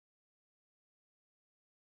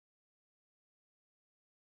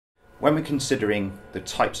When we're considering the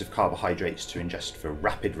types of carbohydrates to ingest for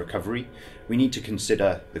rapid recovery, we need to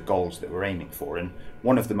consider the goals that we're aiming for. And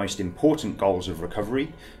one of the most important goals of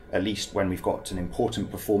recovery, at least when we've got an important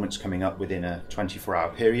performance coming up within a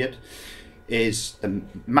 24-hour period, is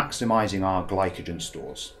maximizing our glycogen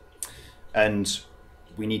stores. And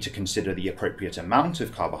we need to consider the appropriate amount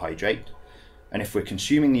of carbohydrate. And if we're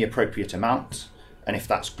consuming the appropriate amount, and if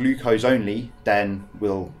that's glucose only, then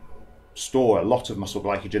we'll store a lot of muscle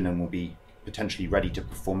glycogen and will be potentially ready to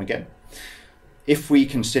perform again. If we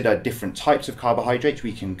consider different types of carbohydrates,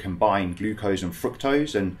 we can combine glucose and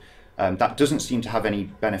fructose, and that doesn't seem to have any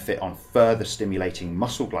benefit on further stimulating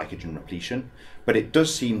muscle glycogen repletion, but it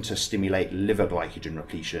does seem to stimulate liver glycogen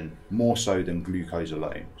repletion more so than glucose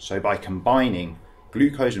alone. So by combining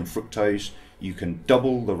glucose and fructose, you can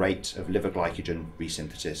double the rate of liver glycogen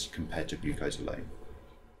resynthesis compared to glucose alone.